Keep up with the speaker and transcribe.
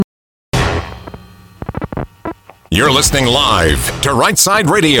You're listening live to Right Side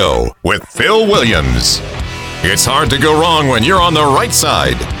Radio with Phil Williams. It's hard to go wrong when you're on the right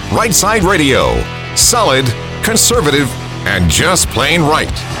side. Right Side Radio. Solid, conservative, and just plain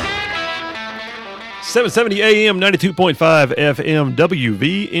right. 770 AM, 92.5 FM,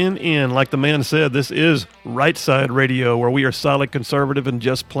 WVNN. Like the man said, this is Right Side Radio, where we are solid, conservative, and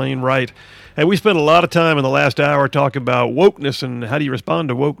just plain right. And we spent a lot of time in the last hour talking about wokeness and how do you respond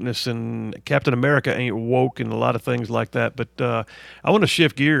to wokeness, and Captain America ain't woke and a lot of things like that. But I want to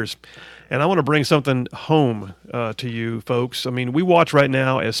shift gears, and I want to bring something home to you folks. I mean, we watch right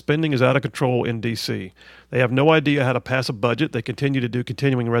now as spending is out of control in D.C. They have no idea how to pass a budget. They continue to do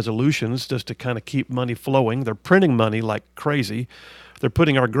continuing resolutions just to kind of keep money flowing. They're printing money like crazy. They're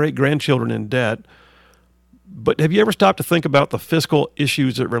putting our great-grandchildren in debt. But have you ever stopped to think about the fiscal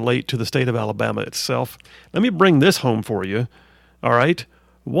issues that relate to the state of Alabama itself? Let me bring this home for you, all right?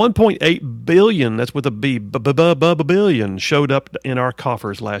 $1.8 billion, that's with a B, billion, showed up in our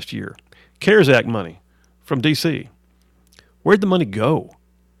coffers last year. CARES Act money from D.C. Where'd the money go?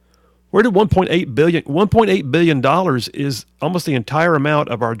 Where did $1.8 billion? $1.8 billion is almost the entire amount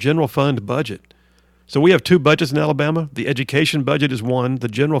of our general fund budget. So we have two budgets in Alabama. The education budget is one. The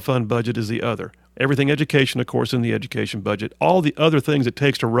general fund budget is the other. Everything education, of course, in the education budget. All the other things it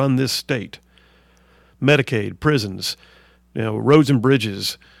takes to run this state. Medicaid, prisons, roads and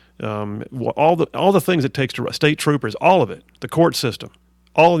bridges, all the things it takes to state troopers, all of it, the court system.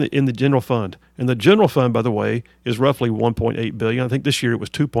 All in the general fund. And the general fund, by the way, is roughly $1.8 billion. I think this year it was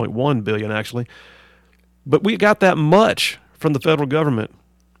 $2.1 billion, actually. But we got that much from the federal government.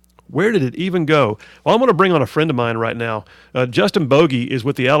 Where did it even go? Well, I'm going to bring on a friend of mine right now. Justin Bogie is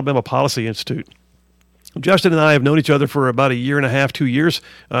with the Alabama Policy Institute. Justin and I have known each other for about a year and a half, 2 years.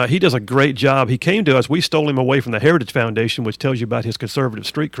 He does a great job. He came to us. We stole him away from the Heritage Foundation, which tells you about his conservative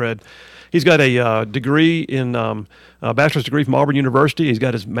street cred. He's got a degree in a bachelor's degree from Auburn University. He's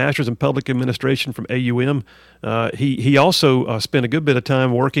got his master's in public administration from AUM. He also spent a good bit of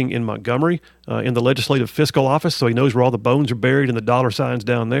time working in Montgomery in the legislative fiscal office, so he knows where all the bones are buried and the dollar signs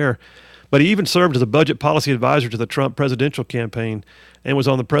down there. But he even served as a budget policy advisor to the Trump presidential campaign and was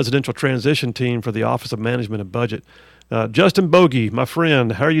on the presidential transition team for the Office of Management and Budget. Justin Bogie, my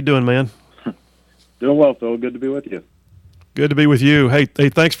friend, how are you doing, man? Doing well, Phil. Good to be with you. Good to be with you. Hey,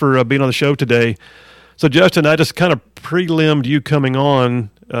 thanks for being on the show today. So, Justin, I just kind of prelimed you coming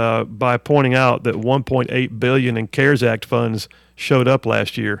on by pointing out that $1.8 billion in CARES Act funds showed up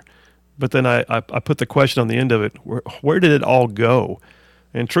last year. But then I put the question on the end of it, where did it all go?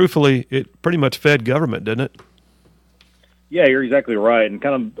 And truthfully, it pretty much fed government, didn't it? Yeah, you're exactly right. And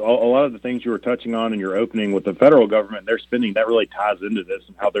kind of a lot of the things you were touching on in your opening with the federal government, their spending, that really ties into this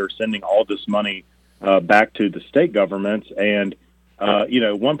and how they're sending all this money back to the state governments. And,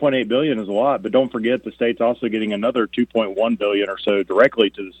 $1.8 billion is a lot, but don't forget the state's also getting another $2.1 billion or so directly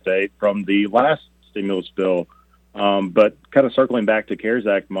to the state from the last stimulus bill. But kind of circling back to CARES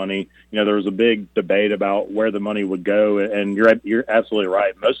Act money, there was a big debate about where the money would go, and you're absolutely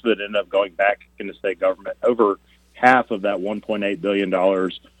right. Most of it ended up going back into state government. Over half of that $1.8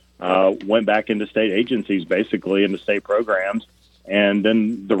 billion went back into state agencies, basically, into state programs. And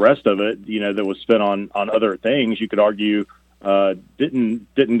then the rest of it, that was spent on other things, you could argue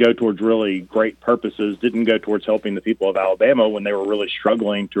didn't go towards really great purposes, didn't go towards helping the people of Alabama when they were really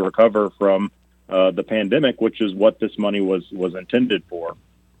struggling to recover from the pandemic, which is what this money was intended for.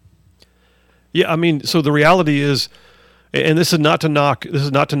 Yeah, I mean, so the reality is, and this is not to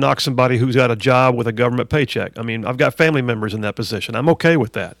knock somebody who's got a job with a government paycheck. I mean, I've got family members in that position. I'm okay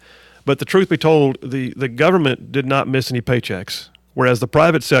with that. But the truth be told, the government did not miss any paychecks, whereas the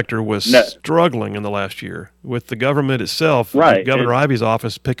private sector was struggling in the last year with the government itself, right. Governor Ivey's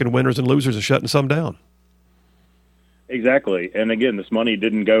office picking winners and losers and shutting some down. Exactly. And again, this money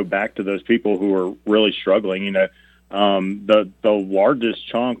didn't go back to those people who were really struggling. The largest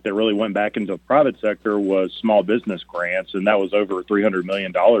chunk that really went back into the private sector was small business grants, and that was over $300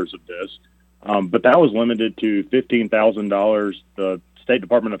 million of this. But that was limited to $15,000. The State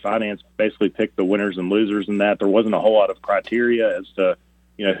Department of Finance basically picked the winners and losers in that. There wasn't a whole lot of criteria as to,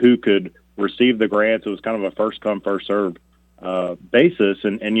 who could receive the grants. It was kind of a first come, first served basis.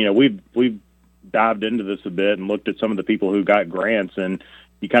 And we've dived into this a bit and looked at some of the people who got grants, and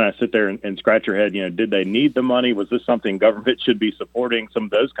you kind of sit there and scratch your head, did they need the money? Was this something government should be supporting? Some of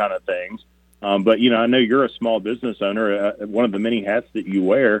those kind of things. But, I know you're a small business owner. One of the many hats that you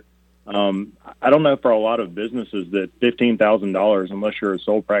wear, I don't know for a lot of businesses that $15,000, unless you're a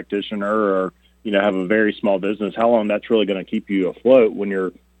sole practitioner or, have a very small business, how long that's really going to keep you afloat when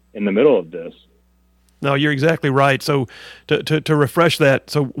you're in the middle of this. No, you're exactly right. So to refresh that,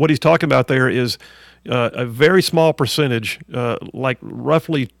 so what he's talking about there is a very small percentage, like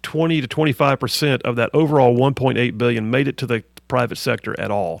roughly 20 to 25% of that overall 1.8 billion made it to the private sector at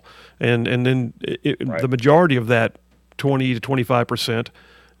all. And then the majority of that 20 to 25%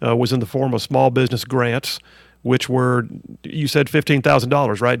 was in the form of small business grants, which were, you said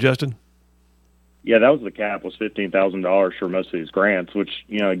 $15,000, right, Justin? Yeah, that was the cap, was $15,000 for most of these grants, which,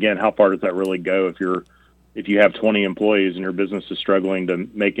 again, how far does that really go if you have 20 employees and your business is struggling to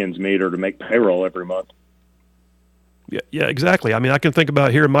make ends meet or to make payroll every month? Yeah, exactly. I mean, I can think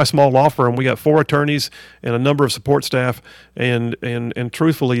about here in my small law firm, we got 4 attorneys and a number of support staff, and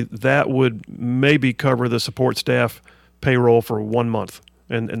truthfully, that would maybe cover the support staff payroll for 1 month.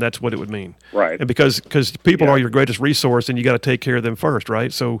 And that's what it would mean. Right. And because people are your greatest resource, and you got to take care of them first,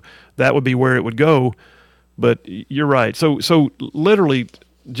 right? So that would be where it would go. But you're right. So literally,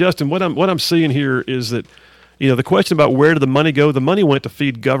 Justin, what I'm seeing here is that, the question about where did the money go? The money went to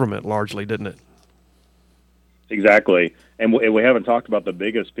feed government largely, didn't it? Exactly. And we haven't talked about the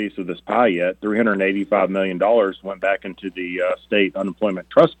biggest piece of this pie yet. $385 million went back into the state unemployment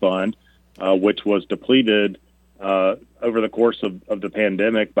trust fund, which was depleted over the course of the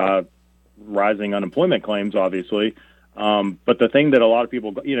pandemic by rising unemployment claims, obviously. But the thing that a lot of people,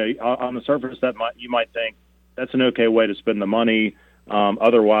 on the surface, you might think that's an okay way to spend the money.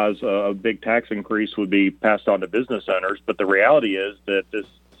 Otherwise, a big tax increase would be passed on to business owners. But the reality is that this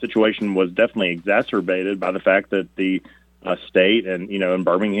situation was definitely exacerbated by the fact that the state and, in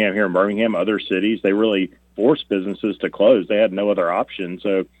Birmingham, other cities, they really forced businesses to close. They had no other option.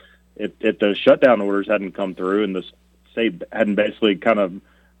 So if the shutdown orders hadn't come through and the state hadn't basically kind of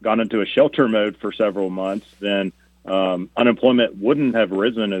gone into a shelter mode for several months, then unemployment wouldn't have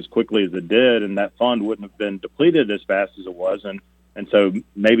risen as quickly as it did, and that fund wouldn't have been depleted as fast as it was. And so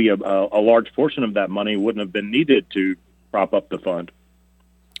maybe a large portion of that money wouldn't have been needed to prop up the fund.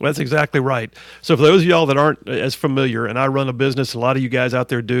 Well, that's exactly right. So for those of y'all that aren't as familiar, and I run a business, a lot of you guys out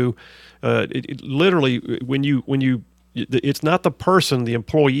there do, literally when you it's not the person, the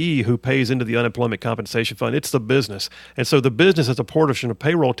employee, who pays into the unemployment compensation fund. It's the business. And so the business, as a portion of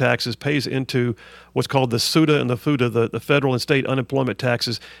payroll taxes, pays into what's called the SUTA and the FUTA, the federal and state unemployment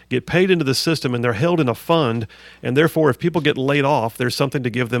taxes, get paid into the system, and they're held in a fund. And therefore, if people get laid off, there's something to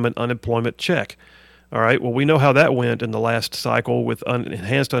give them an unemployment check. All right, well, we know how that went in the last cycle with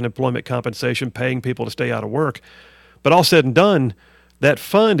enhanced unemployment compensation, paying people to stay out of work. But all said and done, that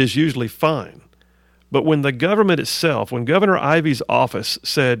fund is usually fine. But when the government itself, when Governor Ivey's office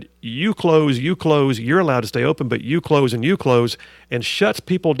said, you close, you're allowed to stay open, but you close, and shuts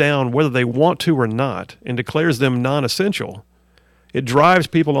people down whether they want to or not, and declares them non-essential, it drives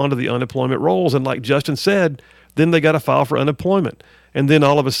people onto the unemployment rolls. And like Justin said, then they got to file for unemployment. And then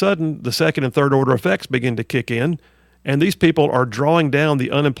all of a sudden, the second and third order effects begin to kick in, and these people are drawing down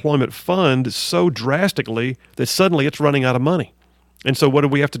the unemployment fund so drastically that suddenly it's running out of money. And so what do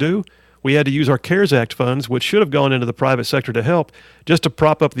we have to do? We had to use our CARES Act funds, which should have gone into the private sector to help, just to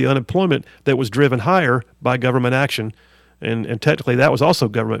prop up the unemployment that was driven higher by government action. And technically, that was also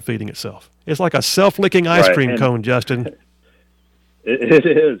government feeding itself. It's like a self-licking ice cream cone, Justin. It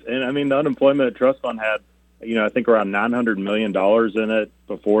is. And, I mean, the unemployment trust fund had, I think around $900 million in it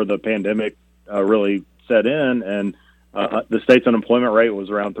before the pandemic really set in. And the state's unemployment rate was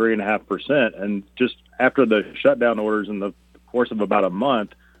around 3.5%. And just after the shutdown orders in the course of about a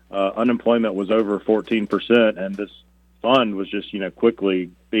month, unemployment was over 14%, and this fund was just, quickly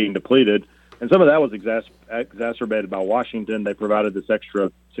being depleted. And some of that was exacerbated by Washington. They provided this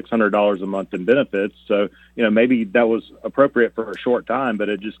extra $600 a month in benefits. So, maybe that was appropriate for a short time, but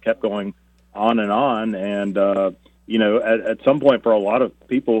it just kept going on and on. And, at some point for a lot of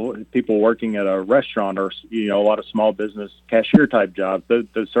people working at a restaurant or, a lot of small business cashier type jobs,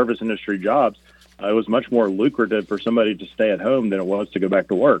 those service industry jobs, it was much more lucrative for somebody to stay at home than it was to go back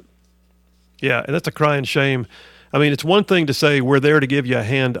to work. Yeah, and that's a crying shame. I mean, it's one thing to say we're there to give you a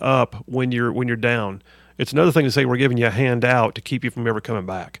hand up when you're down. It's another thing to say we're giving you a hand out to keep you from ever coming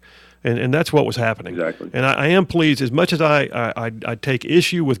back. And that's what was happening. Exactly. And I am pleased, as much as I take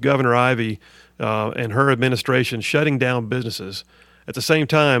issue with Governor Ivey and her administration shutting down businesses, at the same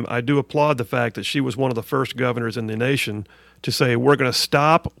time, I do applaud the fact that she was one of the first governors in the nation to say we're going to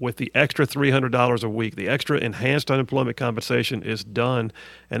stop with the extra $300 a week. The extra enhanced unemployment compensation is done.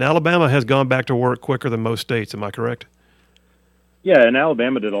 And Alabama has gone back to work quicker than most states. Am I correct? Yeah, and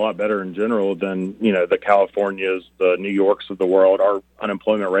Alabama did a lot better in general than, the Californias, the New Yorks of the world. Our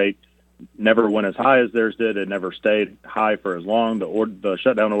unemployment rate never went as high as theirs did. It never stayed high for as long. The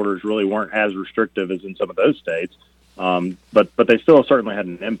shutdown orders really weren't as restrictive as in some of those states. But they still certainly had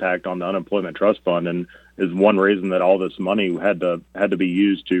an impact on the unemployment trust fund, and is one reason that all this money had to be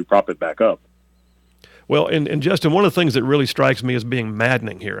used to prop it back up. Well, and Justin, one of the things that really strikes me as being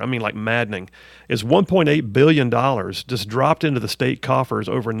maddening here, I mean like maddening, is $1.8 billion just dropped into the state coffers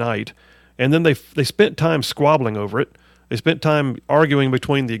overnight, and then they spent time squabbling over it. They spent time arguing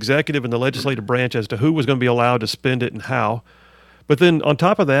between the executive and the legislative branch as to who was going to be allowed to spend it and how. But then on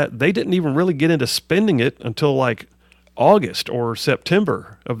top of that, they didn't even really get into spending it until like August or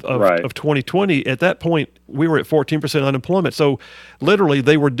September of 2020. At that point, we were at 14% unemployment. So literally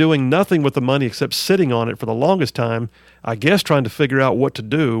they were doing nothing with the money except sitting on it for the longest time, I guess trying to figure out what to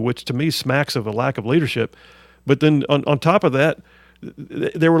do, which to me smacks of a lack of leadership. But then on top of that,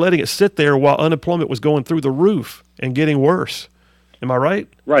 they were letting it sit there while unemployment was going through the roof and getting worse. Am I right?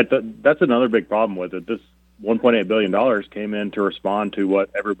 Right. That's another big problem with it. This $1.8 billion came in to respond to what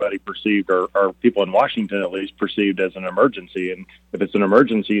everybody perceived, or people in Washington at least perceived, as an emergency. And if it's an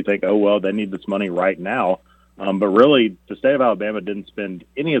emergency, you think, oh, well, they need this money right now. But really, the state of Alabama didn't spend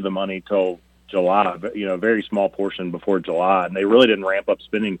any of the money till July, a very small portion before July, and they really didn't ramp up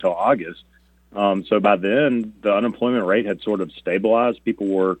spending till August. So by then, the unemployment rate had sort of stabilized. People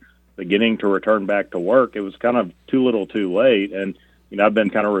were beginning to return back to work. It was kind of too little too late. And I've been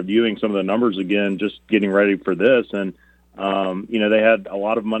kind of reviewing some of the numbers again, just getting ready for this. And, they had a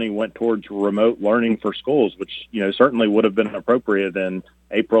lot of money went towards remote learning for schools, which, certainly would have been appropriate in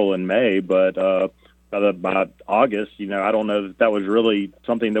April and May. But by August, I don't know that was really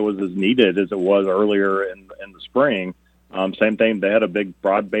something that was as needed as it was earlier in the spring. Same thing, they had a big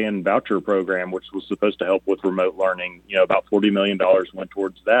broadband voucher program, which was supposed to help with remote learning. About $40 million went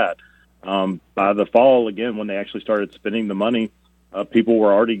towards that. By the fall, again, when they actually started spending the money, people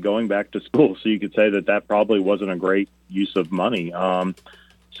were already going back to school. So you could say that probably wasn't a great use of money.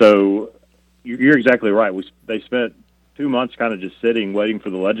 So you're exactly right. They spent 2 months kind of just sitting, waiting for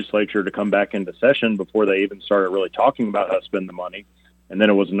the legislature to come back into session before they even started really talking about how to spend the money. And then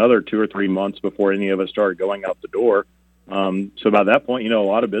it was another 2 or 3 months before any of us started going out the door. So by that point, a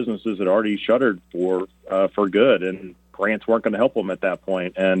lot of businesses had already shuttered for good, and grants weren't going to help them at that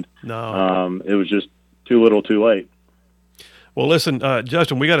point. And it was just too little too late. Well, listen,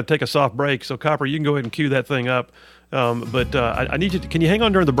 Justin, we got to take a soft break. So, Copper, you can go ahead and cue that thing up. But I need you to, can you hang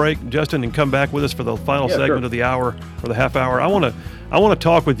on during the break, Justin, and come back with us for the final segment of the hour or the half hour? I want to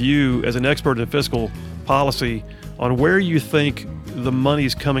talk with you as an expert in fiscal policy on where you think the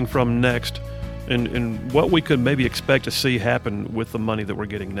money's coming from next, and what we could maybe expect to see happen with the money that we're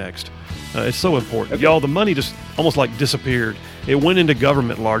getting next. It's so important. Okay. Y'all, the money just almost like disappeared. It went into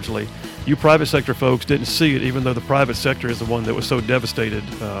government largely. You private sector folks didn't see it, even though the private sector is the one that was so devastated.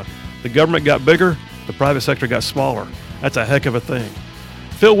 The government got bigger, the private sector got smaller. That's a heck of a thing.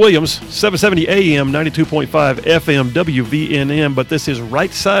 Phil Williams, 770 AM, 92.5 FM, WVNM, but this is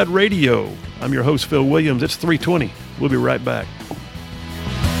Right Side Radio. I'm your host, Phil Williams. It's 3:20. We'll be right back.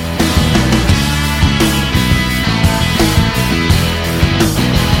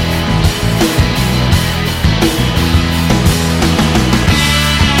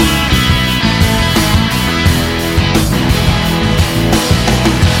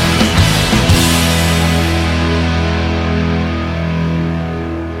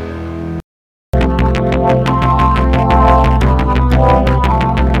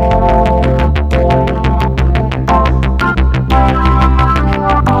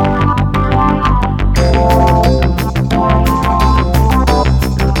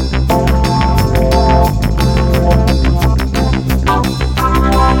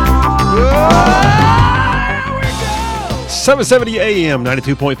 .70 AM,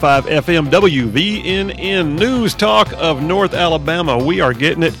 92.5 FM, WVNN, News Talk of North Alabama. We are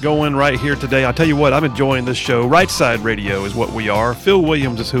getting it going right here today. I'll tell you what, I'm enjoying this show. Right Side Radio is what we are. Phil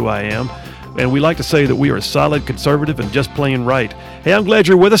Williams is who I am. And we like to say that we are solid, conservative, and just plain right. Hey, I'm glad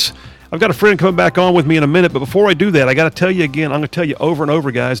you're with us. I've got a friend coming back on with me in a minute, but before I do that, I got to tell you again, I'm going to tell you over and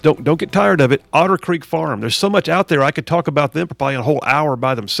over, guys, don't get tired of it. Otter Creek Farm. There's so much out there, I could talk about them for probably a whole hour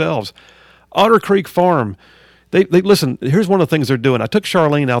by themselves. Otter Creek Farm. They listen, here's one of the things they're doing. I took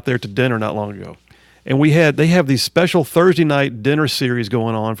Charlene out there to dinner not long ago, and they have these special Thursday night dinner series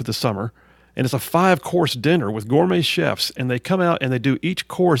going on for the summer, and it's a 5-course dinner with gourmet chefs, and they come out and they do each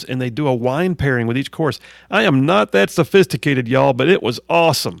course, and they do a wine pairing with each course. I am not that sophisticated, y'all, but it was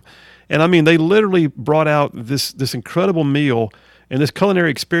awesome. And I mean, they literally brought out this incredible meal, and this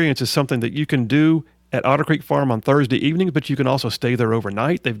culinary experience is something that you can do at Otter Creek Farm on Thursday evenings, but you can also stay there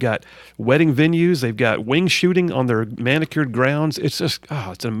overnight. They've got wedding venues. They've got wing shooting on their manicured grounds. It's just,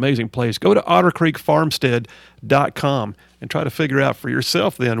 it's an amazing place. Go to OtterCreekFarmstead.com and try to figure out for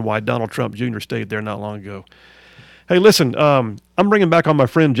yourself then why Donald Trump Jr. stayed there not long ago. Hey, listen, I'm bringing back on my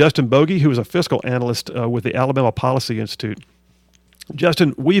friend Justin Bogie, who is a fiscal analyst with the Alabama Policy Institute.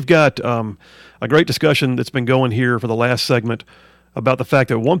 Justin, we've got a great discussion that's been going here for the last segment about the fact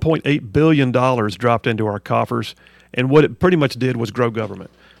that $1.8 billion dropped into our coffers, and what it pretty much did was grow government.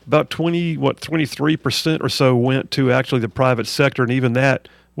 About 23% or so went to actually the private sector, and even that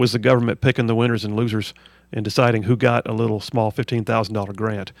was the government picking the winners and losers and deciding who got a little small $15,000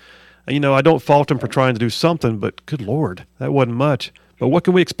 grant. You know, I don't fault them for trying to do something, but good Lord, that wasn't much. But what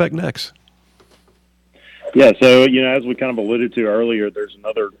can we expect next? Yeah, so, as we kind of alluded to earlier, there's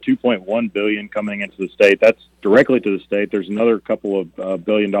another $2.1 billion coming into the state. That's directly to the state. There's another couple of $1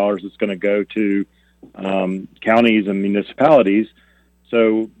 billion that's going to go to counties and municipalities.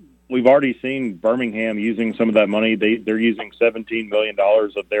 So we've already seen Birmingham using some of that money. They're using $17 million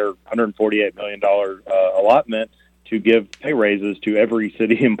of their $148 million allotment to give pay raises to every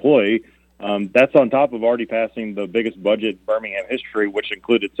city employee. That's on top of already passing the biggest budget in Birmingham history, which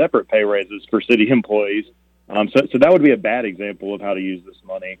included separate pay raises for city employees. So that would be a bad example of how to use this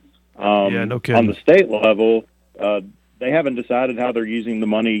money. Yeah, no kidding. On the state level, they haven't decided how they're using the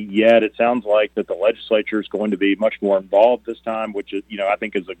money yet. It sounds like that the legislature is going to be much more involved this time, which is, I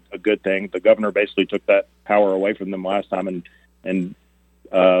think is a good thing. The governor basically took that power away from them last time and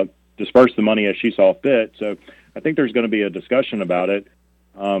dispersed the money as she saw fit. So I think there's going to be a discussion about it.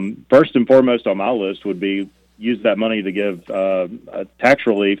 First and foremost on my list would be use that money to give tax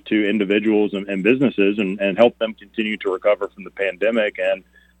relief to individuals and businesses and help them continue to recover from the pandemic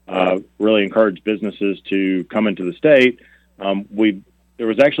and really encourage businesses to come into the state. There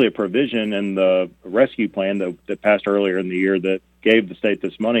was actually a provision in the rescue plan that passed earlier in the year that gave the state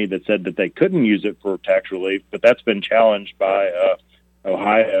this money that said that they couldn't use it for tax relief, but that's been challenged by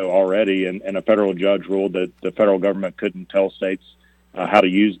Ohio already, and a federal judge ruled that the federal government couldn't tell states how to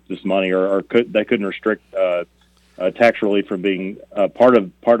use this money, or they couldn't restrict tax relief from being part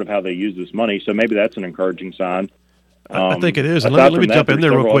of how they use this money. So maybe that's an encouraging sign. I think it is. And let me jump in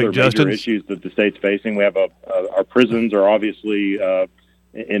there real quick, Justin. Issues that the state's facing. We have our prisons are obviously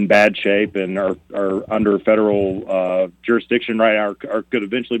in bad shape and are under federal jurisdiction right now, or could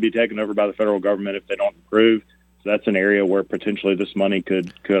eventually be taken over by the federal government if they don't improve. So that's an area where potentially this money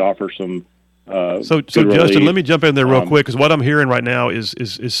could offer some. So Justin, let me jump in there real quick, because what I'm hearing right now is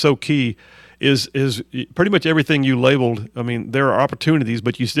so key. Is pretty much everything you labeled. I mean, there are opportunities,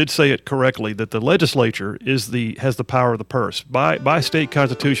 but you did say it correctly that the legislature has the power of the purse. By state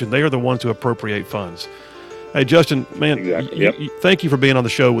constitution, they are the ones who appropriate funds. Hey, Justin, man, exactly. Thank you for being on the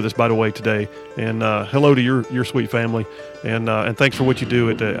show with us, by the way, today. And hello to your sweet family. And thanks for what you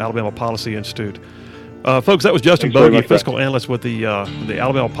do at the Alabama Policy Institute. Folks, that was Justin Bogie, fiscal analyst with the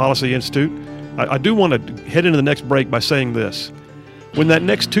Alabama Policy Institute. I do want to head into the next break by saying this. When that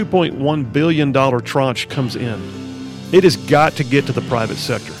next $2.1 billion tranche comes in, it has got to get to the private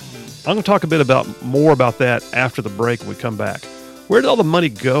sector. I'm going to talk a bit more about that after the break when we come back. Where did all the money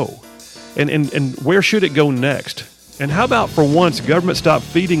go? And where should it go next? And how about, for once, government stop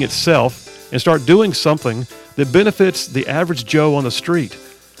feeding itself and start doing something that benefits the average Joe on the street?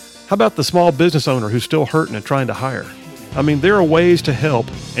 How about the small business owner who's still hurting and trying to hire? I mean, there are ways to help,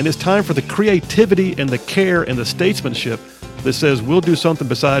 and it's time for the creativity and the care and the statesmanship that says we'll do something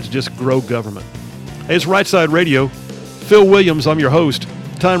besides just grow government. Hey, it's Right Side Radio. Phil Williams, I'm your host.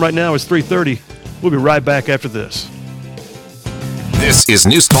 Time right now is 3:30. We'll be right back after this. This is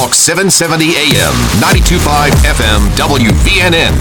News Talk 770 AM, 92.5 FM, WVNN.